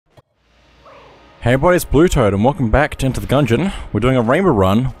Hey everybody, it's BlueToad and welcome back to Into the Gungeon. We're doing a rainbow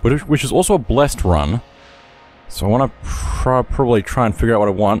run, which is also a blessed run. So I want to probably try and figure out what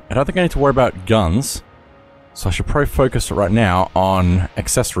I want. I don't think I need to worry about guns. So I should probably focus right now on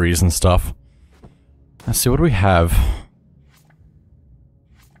accessories and stuff. Let's see, what do we have?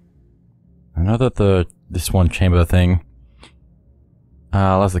 I know that this one chamber thing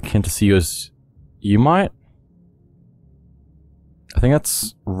allows the kin to see you as you might. I think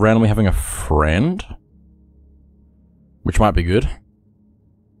that's randomly having a friend, which might be good.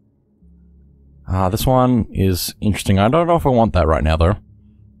 This one is interesting. I don't know if I want that right now, though.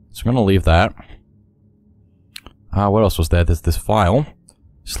 So I'm going to leave that. What else was there? There's this vial.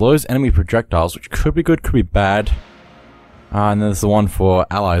 Slows enemy projectiles, which could be good, could be bad. And then there's the one for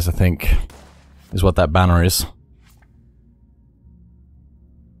allies, I think, is what that banner is.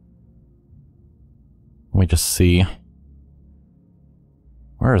 Let me just see.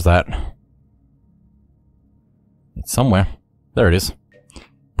 Where is that? It's somewhere. There it is.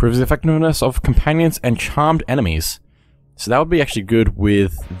 Proves the effectiveness of companions and charmed enemies. So that would be actually good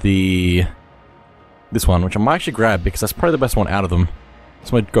with this one, which I might actually grab because that's probably the best one out of them. So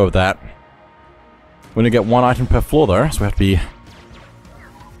I'm going to go with that. We're going to get one item per floor though, so we have to be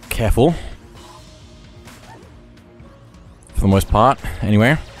careful. For the most part,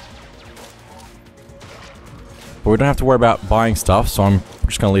 anyway. But we don't have to worry about buying stuff, so I'm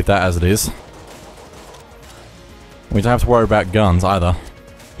just going to leave that as it is. We don't have to worry about guns either.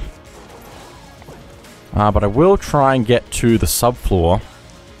 But I will try and get to the subfloor.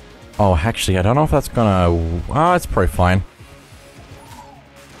 Oh, actually, I don't know if that's gonna... it's probably fine.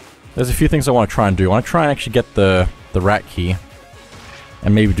 There's a few things I want to try and do. I want to try and actually get the rat key.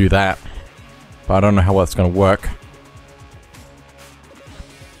 And maybe do that. But I don't know how well it's going to work.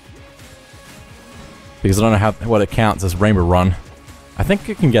 Because I don't know what it counts as Rainbow Run. I think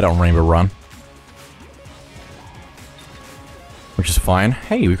you can get it on Rainbow Run. Which is fine.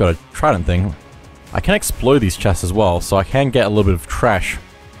 Hey, we've got a trident thing. I can explode these chests as well, so I can get a little bit of trash.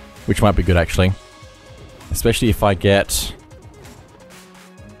 Which might be good, actually. Especially if I get...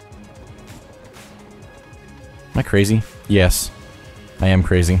 Am I crazy? Yes. I am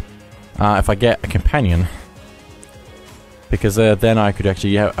crazy. If I get a companion... Because then I could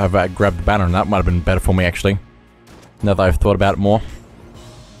actually have grabbed the banner, and that might have been better for me, actually. Now that I've thought about it more.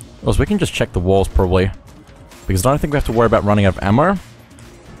 Also, we can just check the walls, probably. Because I don't think we have to worry about running out of ammo.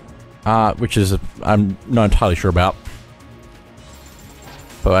 Which is, I'm not entirely sure about.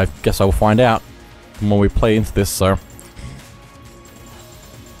 But I guess I will find out the more we play into this, so...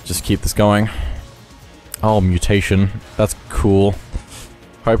 Just keep this going. Oh, mutation. That's cool.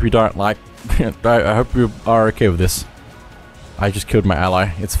 Hope you don't like... I hope you are okay with this. I just killed my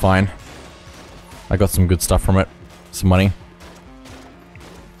ally. It's fine. I got some good stuff from it. Some money.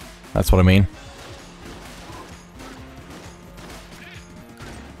 That's what I mean.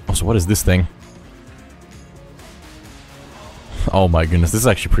 Also, what is this thing? Oh my goodness, this is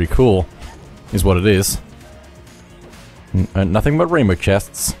actually pretty cool. Is what it is. Nothing but rainbow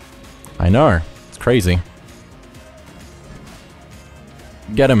chests. I know. It's crazy.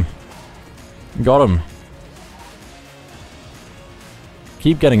 Get him. Got him.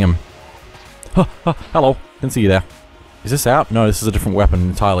 Keep getting him. Hello. Didn't see you there. Is this out? No, this is a different weapon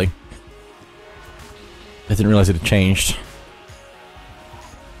entirely. I didn't realize it had changed.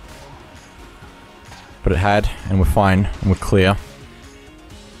 But it had, and we're fine, and we're clear.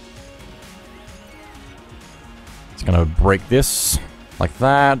 It's gonna break this, like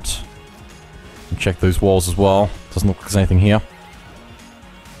that. And check those walls as well. Doesn't look like there's anything here.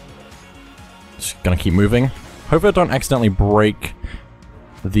 Just gonna keep moving. Hopefully I don't accidentally break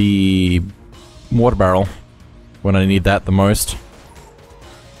the water barrel when I need that the most.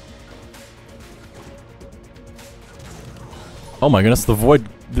 Oh my goodness, the void...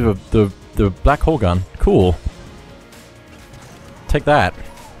 The black hole gun. Cool. Take that.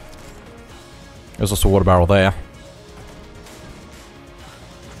 There's also a water barrel there.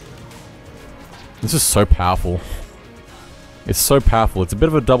 This is so powerful. It's so powerful. It's a bit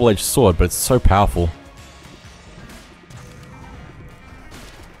of a double-edged sword, but it's so powerful.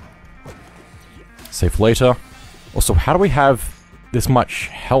 Save later. Also, how do we have this much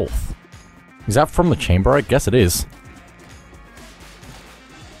health? Is that from the chamber? I guess it is.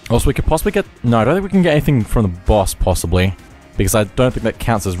 Also, we could possibly get... No, I don't think we can get anything from the boss, possibly. Because I don't think that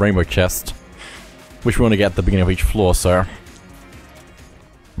counts as rainbow chest. Which we want to get at the beginning of each floor, so... I'm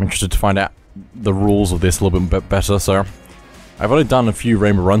interested to find out the rules of this a little bit better, so... I've only done a few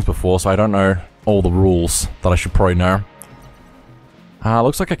rainbow runs before, so I don't know all the rules that I should probably know.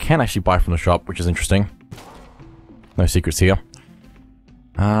 Looks like I can actually buy from the shop, which is interesting. No secrets here.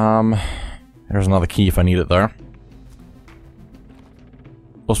 There's another key if I need it though.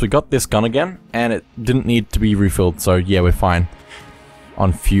 Also, we got this gun again, and it didn't need to be refilled, so yeah, we're fine.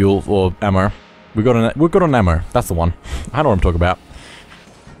 On fuel or ammo. We're good on ammo. That's the one. I know what I'm talking about.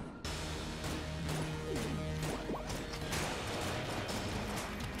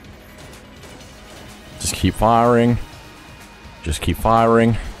 Just keep firing. Just keep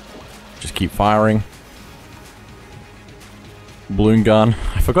firing. Just keep firing. Balloon gun.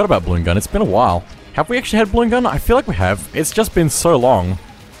 I forgot about balloon gun. It's been a while. Have we actually had balloon gun? I feel like we have. It's just been so long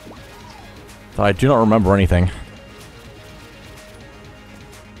that I do not remember anything.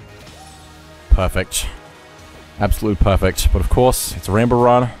 Perfect. Absolutely perfect. But of course, it's a rainbow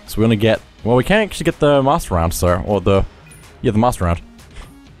run, so we only get... Well, we can't actually get the master round, so... Or the... Yeah, the master round.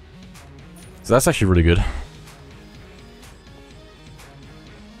 So that's actually really good.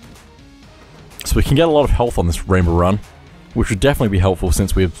 So we can get a lot of health on this rainbow run, which would definitely be helpful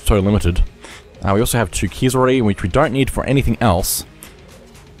since we're so limited. We also have 2 keys already, which we don't need for anything else.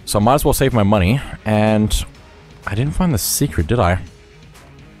 So I might as well save my money, and... I didn't find the secret, did I?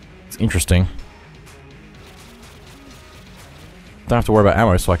 It's interesting. Don't have to worry about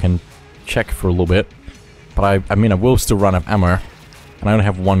ammo, so I can check for a little bit. But I mean, I will still run out of ammo. And I only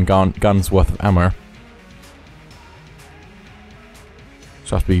have 1 gun's worth of ammo.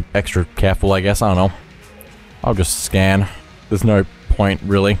 So I have to be extra careful, I guess. I don't know. I'll just scan. There's no point,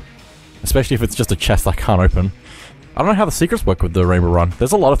 really. Especially if it's just a chest I can't open. I don't know how the secrets work with the Rainbow Run.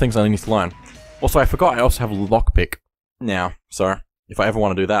 There's a lot of things I need to learn. Also, I forgot I also have a lockpick now. So, if I ever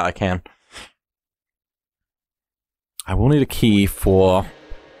want to do that, I can. I will need a key for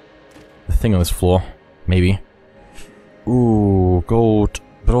the thing on this floor. Maybe. Ooh, gold.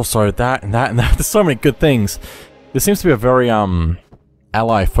 But also that and that and that. There's so many good things. This seems to be a very,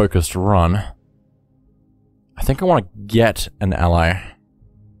 ally-focused run. I think I want to get an ally.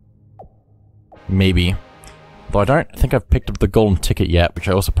 Maybe. Though I don't think I've picked up the golden ticket yet, which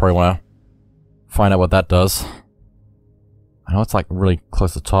I also probably want to find out what that does. I know it's like really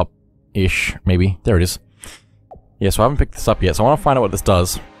close to the top-ish, maybe. There it is. Yeah, so I haven't picked this up yet, so I want to find out what this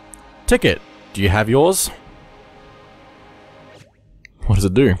does. Ticket! Do you have yours? What does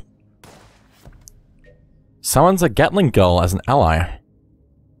it do? Summons a Gatling Gull as an ally.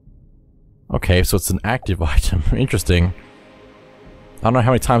 Okay, so it's an active item. Interesting. I don't know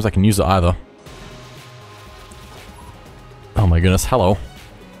how many times I can use it either. Oh my goodness, hello.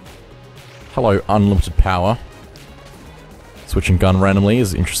 Hello, unlimited power. Switching gun randomly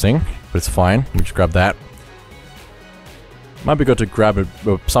is interesting, but it's fine. We just grab that. Might be good to grab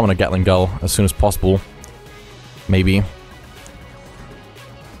summon a Gatling Gull as soon as possible. Maybe.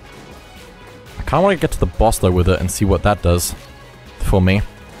 I kinda want to get to the boss though with it and see what that does for me.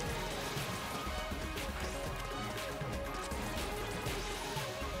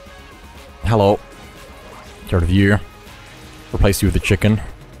 Hello. Get rid of you. Replace you with the chicken.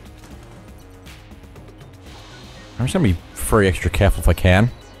 I'm just gonna be very extra careful if I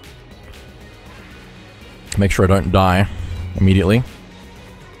can. Make sure I don't die immediately.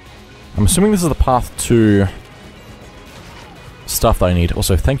 I'm assuming this is the path to stuff that I need.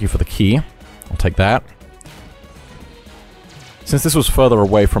 Also, thank you for the key. I'll take that. Since this was further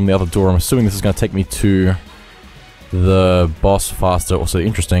away from the other door, I'm assuming this is going to take me to the boss faster. Also,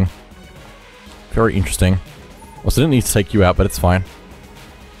 interesting. Very interesting. Also, didn't need to take you out, but it's fine.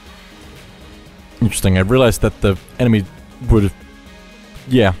 Interesting. I realized that the enemy would have,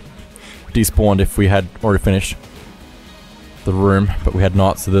 yeah, despawned if we had already finished the room, but we had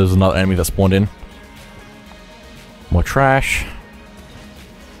not, so there's another enemy that spawned in. More trash.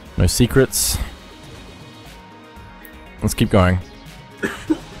 No secrets. Let's keep going.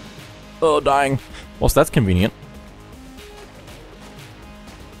 Oh, dying. Well, so that's convenient.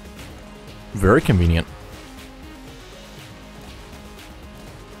 Very convenient.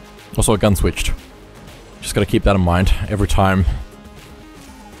 Also, a gun switched. Just gotta keep that in mind every time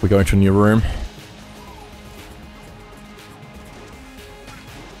we go into a new room.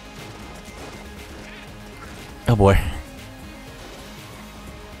 Oh boy.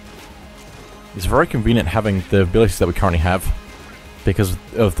 It's very convenient having the abilities that we currently have, because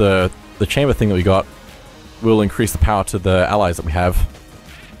of the chamber thing that we got will increase the power to the allies that we have.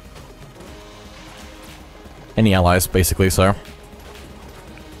 Any allies, basically, so. I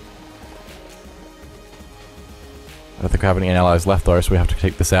don't think we have any allies left though, so we have to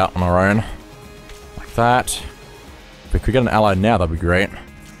take this out on our own. Like that. If we could get an ally now, that'd be great.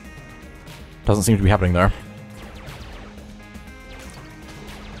 Doesn't seem to be happening though.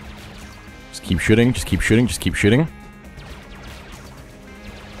 Just keep shooting, just keep shooting, just keep shooting.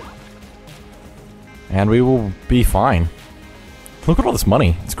 And we will be fine. Look at all this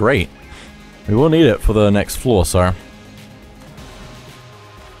money, it's great. We will need it for the next floor, so...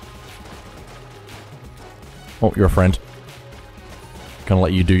 Oh, you're a friend. Gonna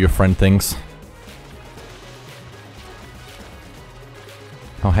let you do your friend things.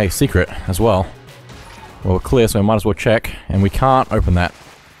 Oh, hey, secret as well. Well, we're clear, so we might as well check. And we can't open that.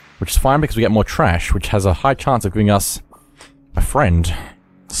 Which is fine because we get more trash, which has a high chance of giving us a friend.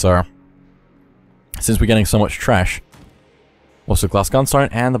 So, since we're getting so much trash. Also, glass gunstone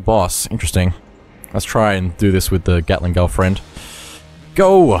and the boss. Interesting. Let's try and do this with the Gatling girlfriend.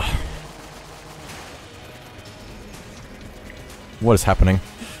 Go! What is happening?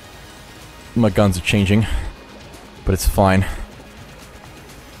 My guns are changing. But it's fine.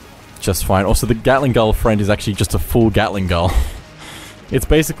 Just fine. Also, the Gatling girlfriend is actually just a full Gatling girl. It's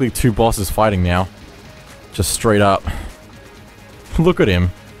basically two bosses fighting now. Just straight up. Look at him.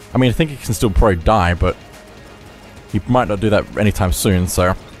 I mean, I think he can still probably die, but... he might not do that anytime soon,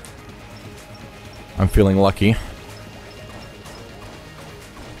 so... I'm feeling lucky.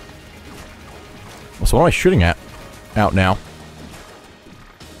 So what am I shooting at? Out now.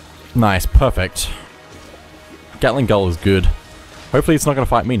 Nice, perfect. Gatling Gull is good. Hopefully it's not going to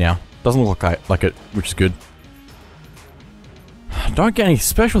fight me now. Doesn't look like it, which is good. Don't get any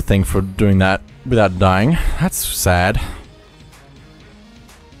special thing for doing that without dying. That's sad.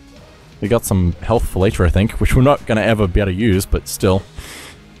 We got some health for later, I think, which we're not going to ever be able to use, but still.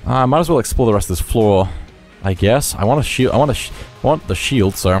 I might as well explore the rest of this floor, I guess. I want a shield. I want the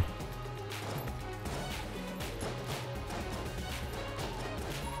shield, so...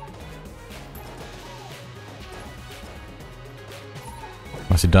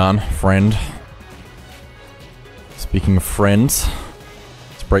 Nicely done, friend. Speaking of friends,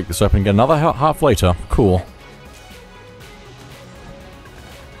 let's break this open and get another half later. Cool.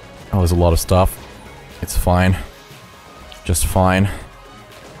 Oh, there's a lot of stuff. It's fine. Just fine.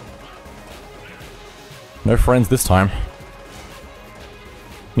 No friends this time.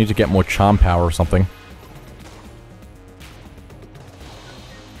 Need to get more charm power or something.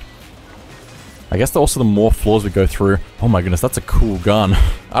 I guess also the more floors we go through... Oh my goodness, that's a cool gun.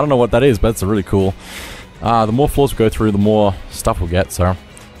 I don't know what that is, but it's really cool. The more floors we go through, the more stuff we'll get, so...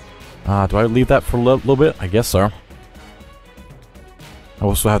 do I leave that for a little bit? I guess so. I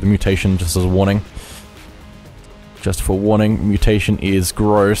also have the mutation just as a warning. Just for warning, mutation is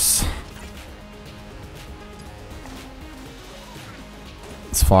gross.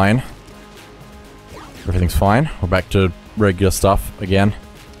 It's fine. Everything's fine. We're back to regular stuff again.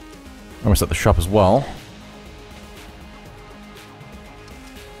 Almost at the shop as well.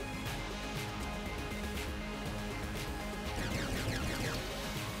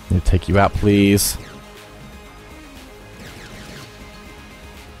 Need to take you out, please.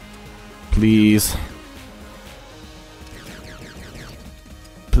 Please.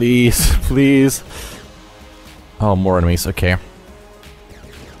 Please, please. Oh, more enemies, okay.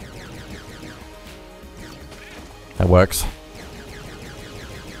 That works.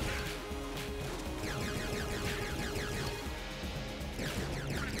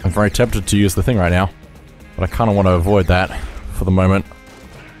 I'm very tempted to use the thing right now, but I kind of want to avoid that for the moment.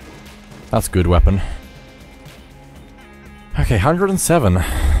 That's a good weapon. Okay, 107.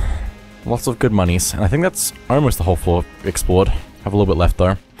 Lots of good monies, and I think that's almost the whole floor explored. Have a little bit left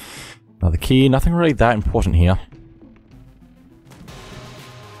though. Another key, nothing really that important here.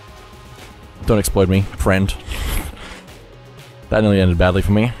 Don't explode me, friend. That nearly ended badly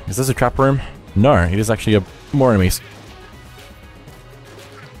for me. Is this a trap room? No, it is actually more enemies.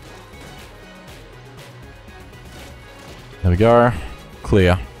 There we go.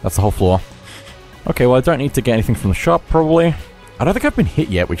 Clear. That's the whole floor. Okay, well I don't need to get anything from the shop, probably. I don't think I've been hit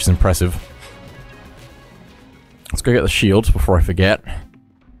yet, which is impressive. Let's go get the shield before I forget.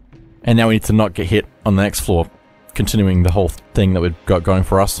 And now we need to not get hit on the next floor. Continuing the whole thing that we've got going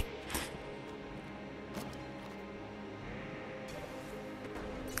for us.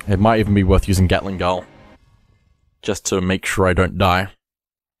 It might even be worth using Gatling Gull. Just to make sure I don't die.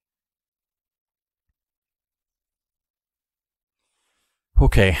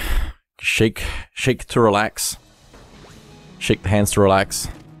 Okay, shake to relax. Shake the hands to relax.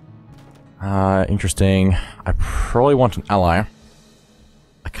 Interesting. I probably want an ally.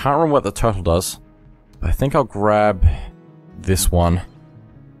 I can't remember what the turtle does, but I think I'll grab this one.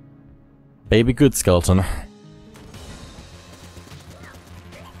 Baby good skeleton.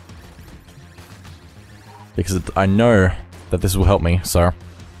 Because I know that this will help me, so...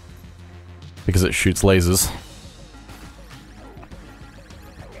 Because it shoots lasers.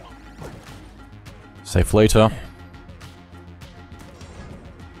 Save later.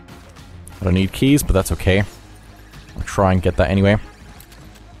 I don't need keys, but that's okay. I'll try and get that anyway.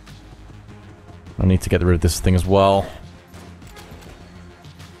 I need to get rid of this thing as well.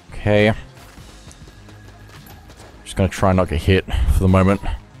 Okay. Just gonna try and not get hit for the moment.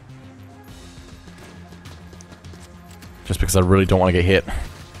 Just because I really don't want to get hit.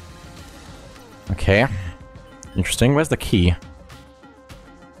 Okay. Interesting. Where's the key?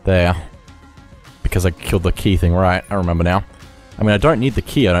 There. Because I killed the key thing, right? I remember now. I mean, I don't need the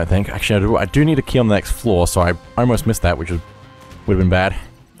key, I don't think. Actually, I do need a key on the next floor, so I almost missed that, which would have been bad.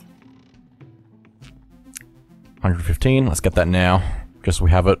 115. Let's get that now. Just so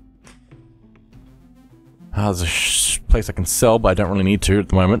we have it. There's a place I can sell, but I don't really need to at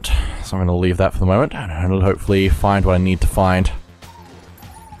the moment. So I'm going to leave that for the moment, and I'll hopefully find what I need to find.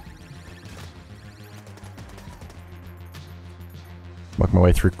 Work my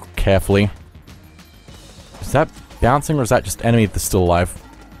way through carefully. Is that bouncing, or is that just enemy that's still alive?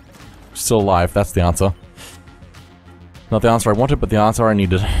 Still alive, that's the answer. Not the answer I wanted, but the answer I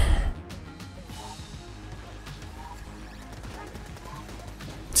needed.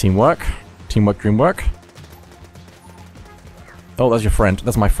 Teamwork. Teamwork, dreamwork. Oh, that's your friend.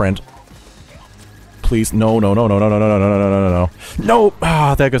 That's my friend. Please, no, no, no, no, no, no, no, no, no, no, no, no, no. No!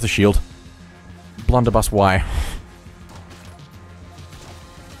 Ah, there goes the shield. Blunderbuss Y.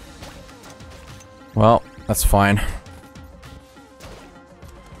 Well, that's fine.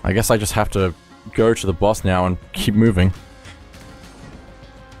 I guess I just have to go to the boss now and keep moving.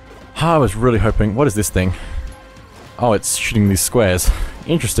 I was really hoping... What is this thing? Oh, it's shooting these squares.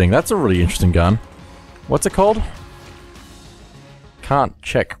 Interesting. That's a really interesting gun. What's it called? Can't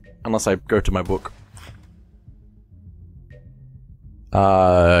check unless I go to my book.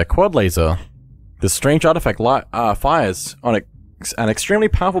 Quad laser. This strange artifact fires on an extremely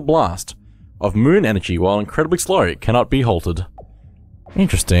powerful blast of moon energy while incredibly slow. It cannot be halted.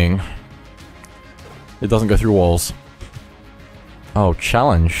 Interesting. It doesn't go through walls. Oh,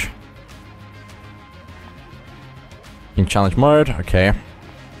 challenge. In challenge mode, okay.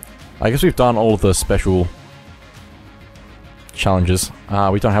 I guess we've done all of the special challenges.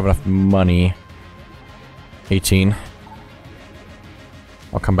 We don't have enough money. 18.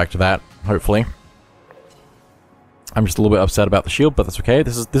 I'll come back to that, hopefully. I'm just a little bit upset about the shield, but that's okay.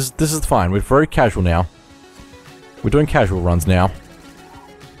 This is fine. We're very casual now. We're doing casual runs now.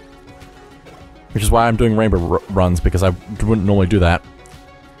 Which is why I'm doing rainbow runs, because I wouldn't normally do that.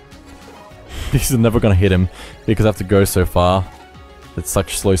 These are never going to hit him, because I have to go so far. It's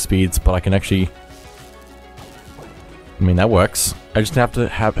such slow speeds, but I can actually... I mean, that works. I just have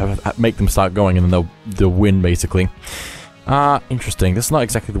to make them start going, and then they'll win, basically. Interesting. This is not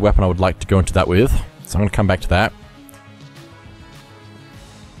exactly the weapon I would like to go into that with, so I'm going to come back to that.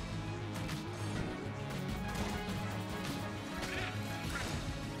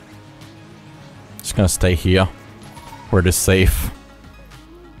 Just going to stay here, where it is safe.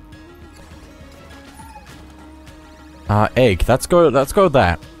 Egg. Let's go with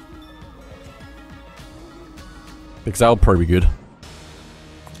that. Because that'll probably be good.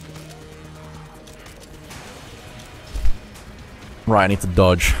 Right, I need to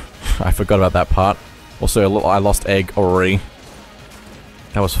dodge. I forgot about that part. Also, I lost egg already.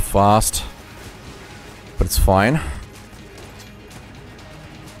 That was fast. But it's fine.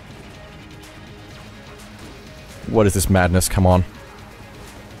 What is this madness? Come on.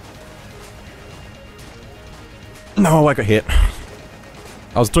 No, I got hit.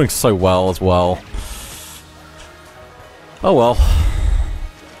 I was doing so well as well. Oh well.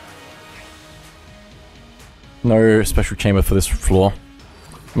 No special chamber for this floor.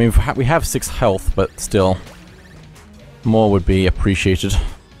 I mean, we have 6 health, but still. More would be appreciated.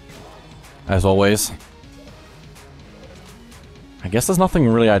 As always. I guess there's nothing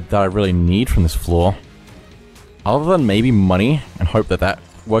really that I really need from this floor. Other than maybe money, and hope that that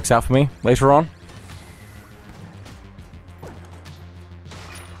works out for me later on.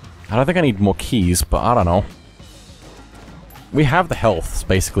 I don't think I need more keys, but I don't know. We have the health,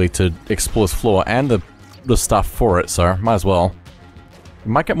 basically, to explore this floor, and the stuff for it, so might as well.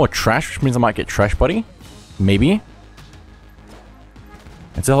 We might get more trash, which means I might get Trash Buddy. Maybe.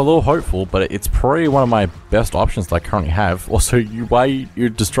 It's a little hopeful, but it's probably one of my best options that I currently have. Also, why you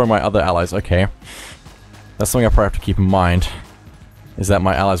destroy my other allies? Okay. That's something I probably have to keep in mind. Is that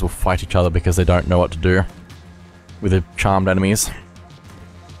my allies will fight each other because they don't know what to do with the charmed enemies.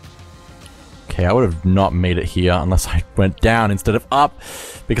 Okay, I would have not made it here unless I went down instead of up,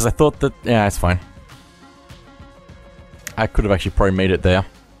 because I thought that... yeah, it's fine. I could have actually probably made it there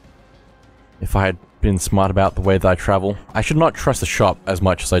if I had been smart about the way that I travel. I should not trust the shop as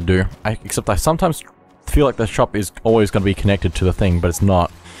much as I do, except I sometimes feel like the shop is always going to be connected to the thing, but it's not.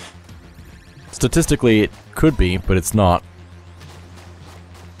 Statistically, it could be, but it's not.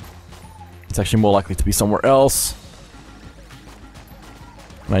 It's actually more likely to be somewhere else.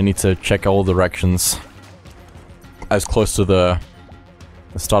 I need to check all directions as close to the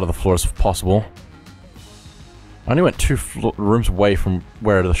start of the floor as possible. I only went 2 rooms away from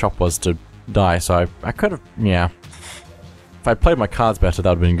where the shop was to die, so I could have, yeah. If I played my cards better, that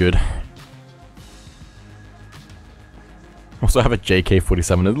would have been good. Also, I have a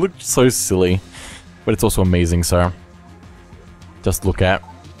JK-47. It looked so silly, but it's also amazing, so just look at.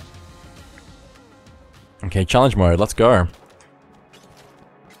 Okay, challenge mode, let's go.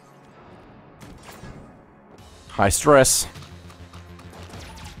 High stress.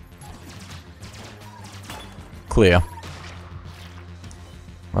 Clear.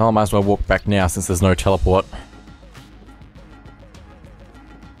 Well, I might as well walk back now since there's no teleport.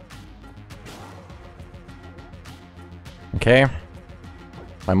 Okay.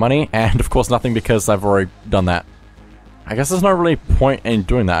 My money, and of course nothing because I've already done that. I guess there's no really point in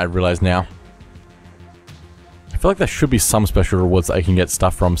doing that, I realize now. I feel like there should be some special rewards that I can get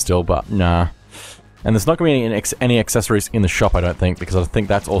stuff from still, but nah. And there's not going to be any accessories in the shop, I don't think, because I think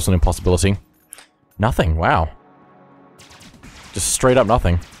that's also an impossibility. Nothing, wow. Just straight up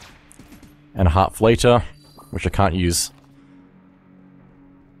nothing. And a heart flater, which I can't use.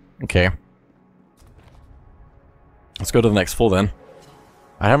 Okay. Let's go to the next floor then.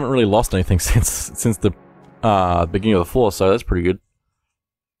 I haven't really lost anything since the beginning of the floor, so that's pretty good.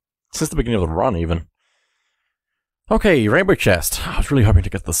 Since the beginning of the run, even. Okay, rainbow chest. I was really hoping to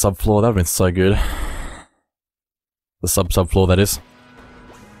get the subfloor. That would have been so good. The subfloor, that is.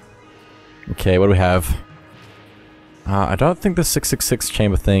 Okay, what do we have? I don't think the 666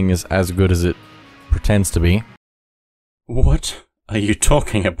 chamber thing is as good as it pretends to be. What are you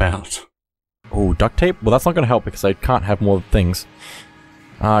talking about? Oh, duct tape? Well, that's not going to help because I can't have more things.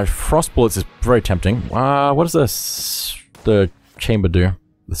 Frost bullets is very tempting. What does the chamber do?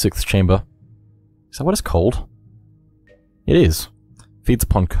 The 6th chamber. Is that what it's called? It is. Feeds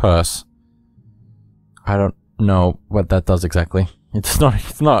upon curse. I don't know what that does exactly. It's not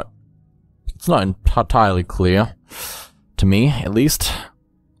entirely clear. To me, at least.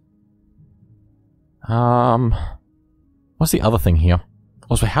 What's the other thing here?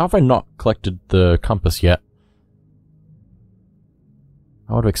 Also, how have I not collected the compass yet?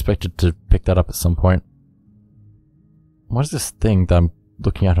 I would have expected to pick that up at some point. What is this thing that I'm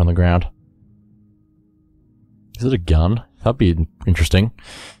looking at on the ground? Is it a gun? That'd be interesting.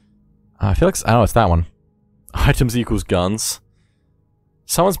 I feel like it's that one. Items equals guns.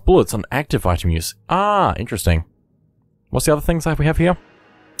 Someone's bullets on active item use. Ah, interesting. What's the other things that we have here?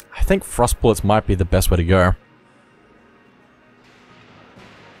 I think frost bullets might be the best way to go.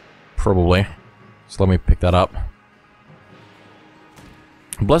 Probably. So let me pick that up.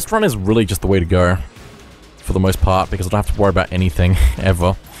 Blessed Run is really just the way to go. For the most part, because I don't have to worry about anything,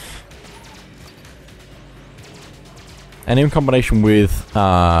 ever. And in combination with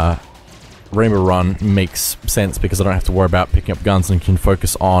Rainbow Run makes sense because I don't have to worry about picking up guns and can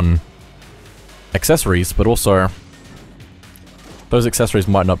focus on accessories, but also those accessories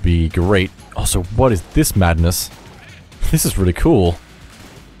might not be great. Also, what is this madness? This is really cool.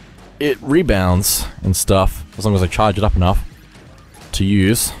 It rebounds and stuff, as long as I charge it up enough to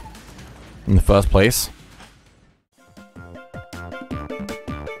use in the first place.